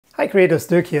Hi creators,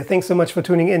 Dirk here. Thanks so much for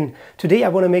tuning in. Today I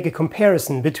want to make a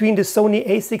comparison between the Sony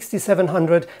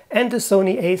A6700 and the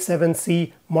Sony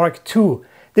A7C II.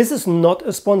 This is not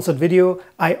a sponsored video.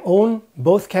 I own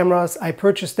both cameras. I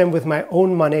purchased them with my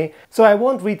own money. So I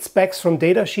won't read specs from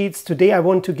data sheets. Today I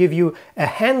want to give you a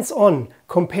hands-on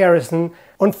comparison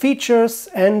on features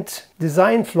and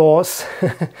design flaws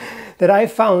that I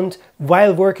found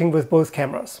while working with both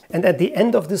cameras. And at the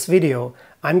end of this video,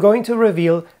 I'm going to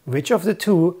reveal which of the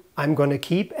two I'm going to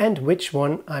keep and which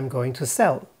one I'm going to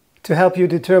sell. To help you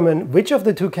determine which of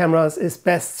the two cameras is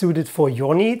best suited for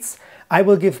your needs, I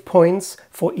will give points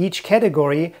for each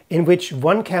category in which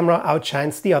one camera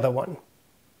outshines the other one.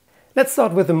 Let's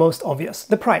start with the most obvious,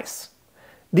 the price.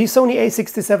 The Sony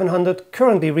A6700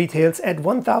 currently retails at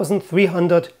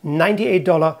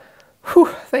 $1,398. Whew,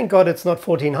 thank God it's not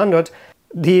 $1,400.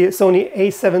 The Sony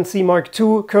A7C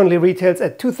II currently retails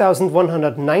at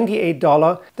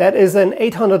 $2,198. That is an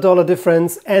 $800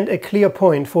 difference and a clear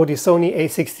point for the Sony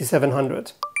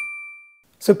A6700.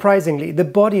 Surprisingly, the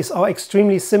bodies are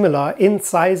extremely similar in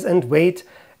size and weight,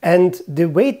 and the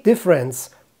weight difference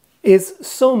is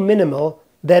so minimal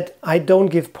that I don't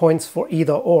give points for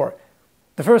either or.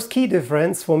 The first key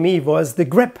difference for me was the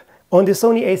grip. On the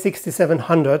Sony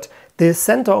A6700, the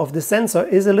center of the sensor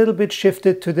is a little bit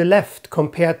shifted to the left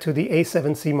compared to the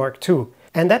A7C II,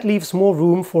 and that leaves more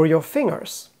room for your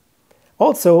fingers.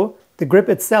 Also, the grip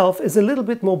itself is a little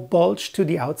bit more bulged to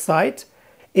the outside.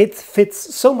 It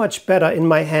fits so much better in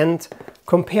my hand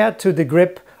compared to the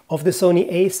grip of the Sony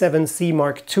A7C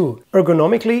II.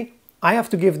 Ergonomically, I have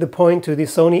to give the point to the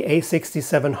Sony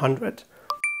A6700.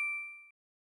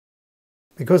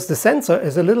 Because the sensor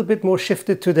is a little bit more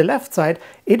shifted to the left side,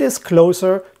 it is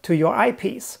closer to your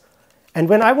eyepiece. And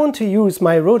when I want to use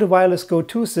my Rode Wireless Go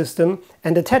 2 system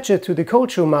and attach it to the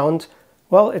cold shoe mount,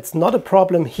 well, it's not a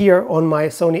problem here on my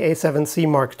Sony A7C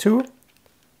II.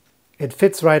 It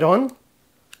fits right on.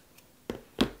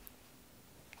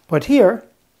 But here,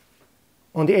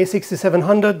 on the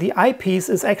A6700, the eyepiece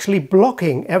is actually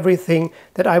blocking everything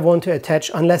that I want to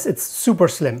attach unless it's super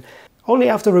slim. Only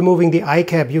after removing the eye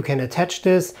cap you can attach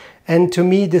this, and to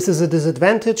me this is a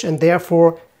disadvantage and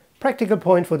therefore practical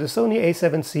point for the Sony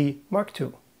A7C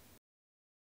II.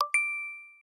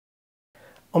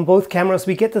 On both cameras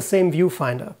we get the same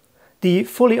viewfinder. The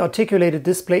fully articulated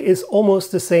display is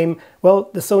almost the same. Well,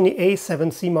 the Sony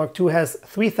A7C II has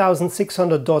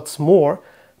 3600 dots more,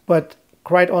 but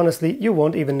quite honestly you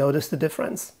won't even notice the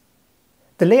difference.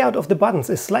 The layout of the buttons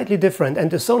is slightly different,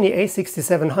 and the Sony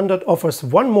A6700 offers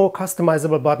one more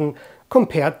customizable button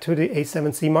compared to the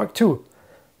A7C II.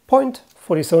 Point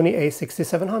for the Sony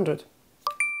A6700.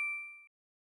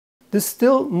 The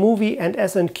still, movie and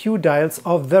S&Q dials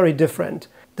are very different.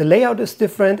 The layout is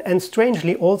different, and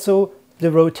strangely also the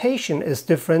rotation is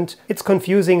different. It's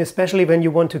confusing, especially when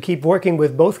you want to keep working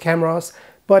with both cameras,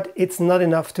 but it's not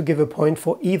enough to give a point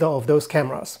for either of those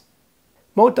cameras.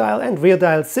 Mode dial and rear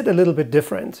dial sit a little bit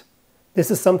different. This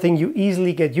is something you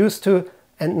easily get used to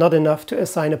and not enough to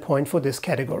assign a point for this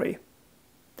category.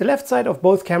 The left side of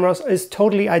both cameras is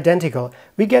totally identical.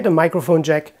 We get a microphone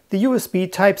jack, the USB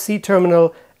Type-C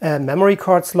terminal, a memory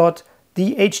card slot,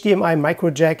 the HDMI micro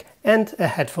jack and a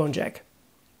headphone jack.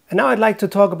 And now I'd like to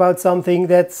talk about something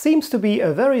that seems to be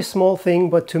a very small thing,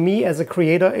 but to me as a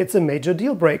creator it's a major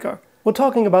deal breaker. We're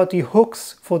talking about the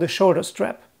hooks for the shoulder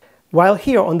strap. While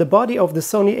here on the body of the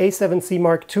Sony A7C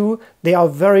II, they are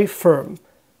very firm.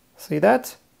 See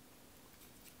that?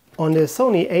 On the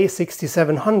Sony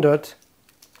A6700,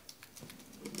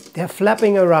 they're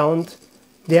flapping around,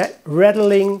 they're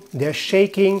rattling, they're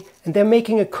shaking, and they're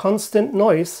making a constant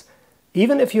noise.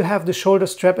 Even if you have the shoulder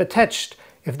strap attached,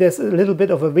 if there's a little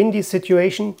bit of a windy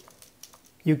situation,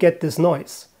 you get this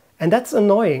noise. And that's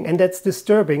annoying and that's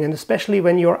disturbing, and especially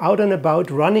when you're out and about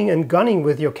running and gunning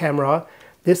with your camera,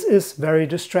 this is very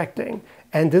distracting.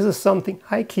 And this is something,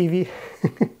 hi Kiwi,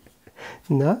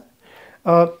 no?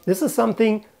 This is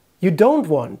something you don't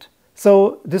want.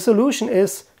 So the solution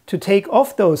is to take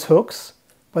off those hooks,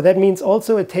 but that means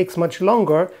also it takes much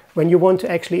longer when you want to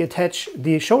actually attach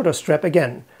the shoulder strap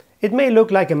again. It may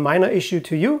look like a minor issue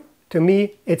to you. To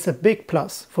me, it's a big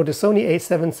plus for the Sony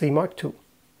A7C II.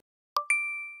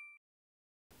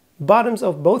 Bottoms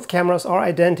of both cameras are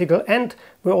identical, and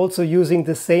we're also using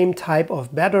the same type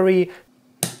of battery.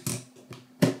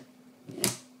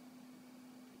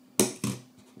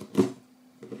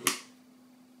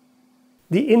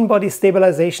 The in-body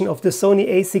stabilization of the Sony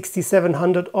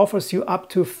A6700 offers you up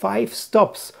to 5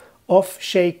 stops of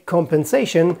shake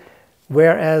compensation,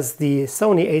 whereas the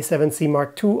Sony A7C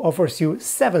II offers you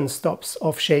 7 stops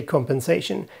of shake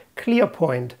compensation. Clear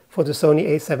point for the Sony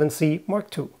A7C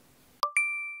II.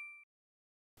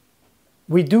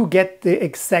 we do get the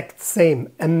exact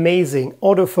same amazing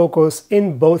autofocus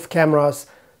in both cameras.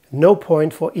 No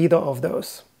point for either of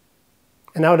those.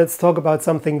 And now let's talk about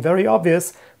something very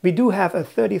obvious. We do have a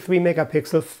 33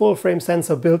 megapixel full frame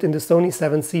sensor built in the Sony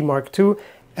A7C II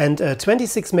and a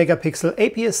 26 megapixel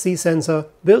APS-C sensor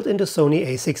built in the Sony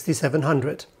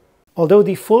A6700. Although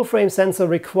the full frame sensor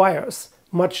requires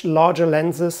much larger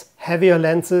lenses, heavier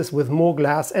lenses with more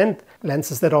glass and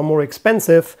lenses that are more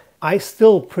expensive, I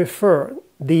still prefer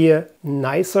the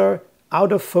nicer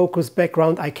out of focus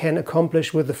background I can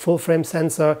accomplish with the full frame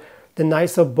sensor, the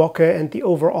nicer bokeh and the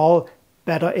overall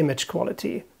better image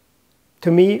quality.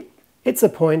 To me, it's a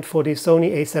point for the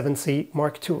Sony A7C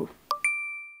II.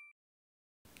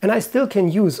 And I still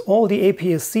can use all the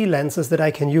APS-C lenses that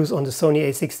I can use on the Sony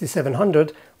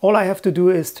A6700. All I have to do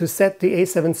is to set the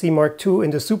A7C II in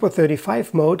the Super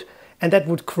 35 mode, and that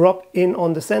would crop in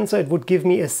on the sensor. It would give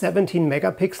me a 17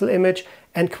 megapixel image,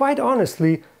 and quite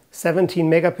honestly, 17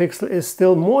 megapixel is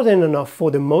still more than enough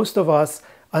for the most of us,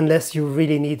 unless you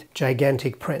really need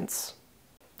gigantic prints.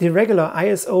 The regular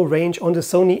ISO range on the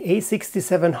Sony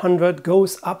A6700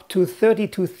 goes up to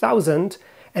 32,000,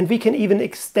 and we can even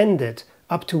extend it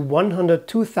up to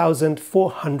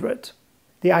 102,400.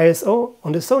 The ISO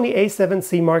on the Sony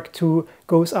A7C II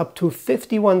goes up to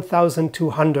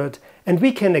 51,200, and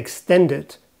we can extend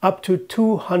it up to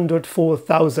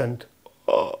 204,000.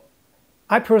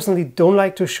 I personally don't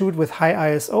like to shoot with high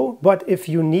ISO, but if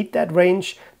you need that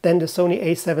range, then the Sony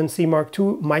A7C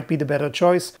II might be the better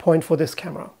choice point for this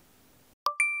camera.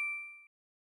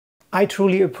 I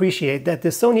truly appreciate that the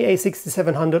Sony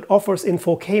A6700 offers in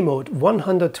 4K mode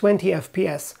 120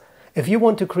 FPS. If you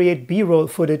want to create B-roll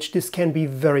footage, this can be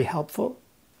very helpful.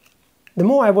 The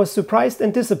more I was surprised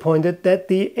and disappointed that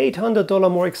the $800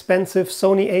 more expensive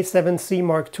Sony A7C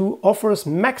II offers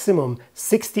maximum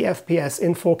 60 FPS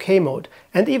in 4K mode,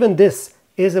 and even this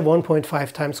is a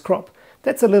 1.5 times crop.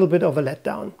 That's a little bit of a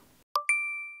letdown.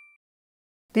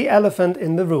 The elephant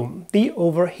in the room, the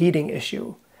overheating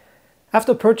issue.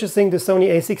 After purchasing the Sony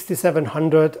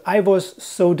A6700, I was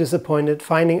so disappointed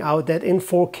finding out that in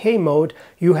 4K mode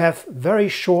you have very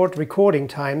short recording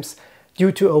times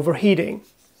due to overheating.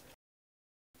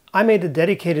 I made a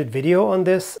dedicated video on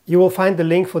this. You will find the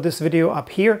link for this video up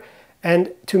here,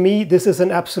 and to me this is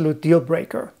an absolute deal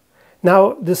breaker.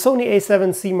 Now, the Sony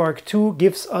A7C II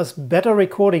gives us better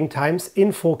recording times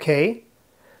in 4K.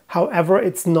 However,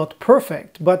 it's not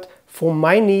perfect, but for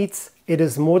my needs it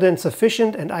is more than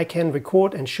sufficient, and I can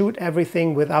record and shoot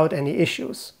everything without any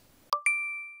issues.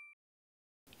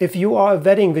 If you are a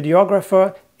wedding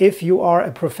videographer, if you are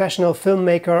a professional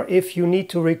filmmaker, if you need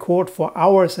to record for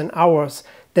hours and hours,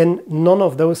 then none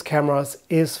of those cameras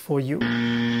is for you.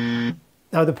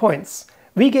 Now the points.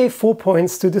 We gave 4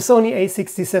 points to the Sony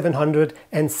A6700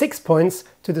 and 6 points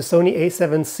to the Sony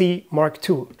A7C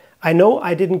II. I know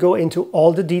I didn't go into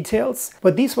all the details,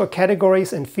 but these were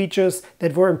categories and features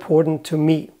that were important to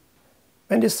me.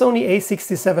 When the Sony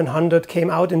A6700 came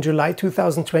out in July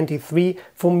 2023,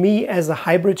 for me as a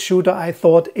hybrid shooter, I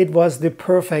thought it was the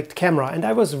perfect camera, and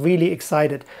I was really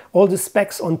excited. All the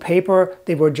specs on paper,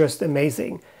 they were just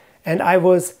amazing. And I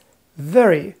was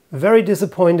very, very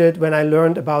disappointed when I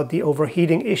learned about the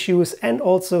overheating issues and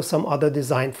also some other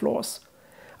design flaws.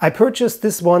 I purchased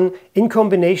this one in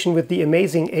combination with the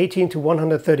amazing 18 to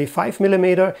 135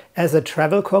 mm as a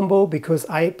travel combo because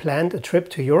I planned a trip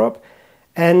to Europe,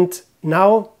 and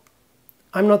now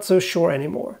I'm not so sure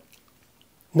anymore.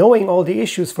 Knowing all the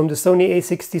issues from the Sony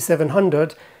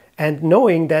A6700 and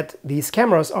knowing that these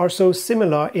cameras are so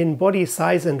similar in body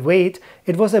size and weight,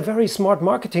 it was a very smart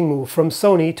marketing move from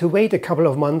Sony to wait a couple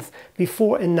of months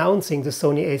before announcing the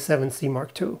Sony A7C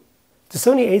II. The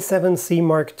Sony A7C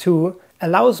II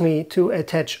allows me to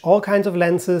attach all kinds of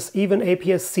lenses, even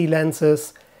APS-C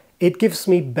lenses. It gives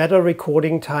me better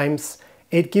recording times,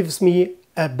 it gives me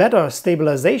a better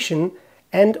stabilization,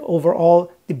 and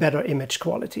overall the better image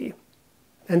quality.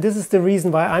 And this is the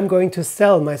reason why I'm going to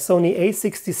sell my Sony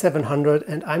A6700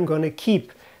 and I'm going to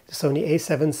keep the Sony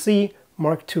A7C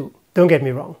II. Don't get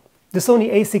me wrong, the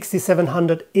Sony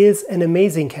A6700 is an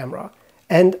amazing camera.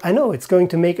 And I know it's going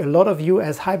to make a lot of you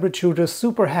as hybrid shooters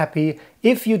super happy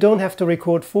if you don't have to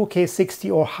record 4K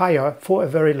 60 or higher for a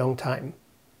very long time.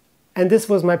 And this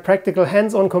was my practical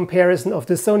hands-on comparison of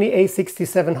the Sony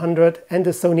A6700 and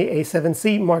the Sony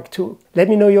A7C II. Let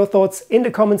me know your thoughts in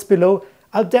the comments below.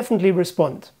 I'll definitely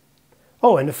respond.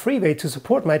 Oh, and a free way to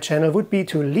support my channel would be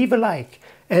to leave a like.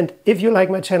 And if you like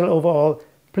my channel overall,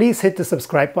 please hit the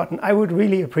subscribe button. I would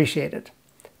really appreciate it.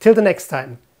 Till the next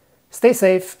time. Stay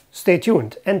safe, stay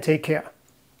tuned, and take care.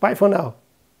 Bye for now.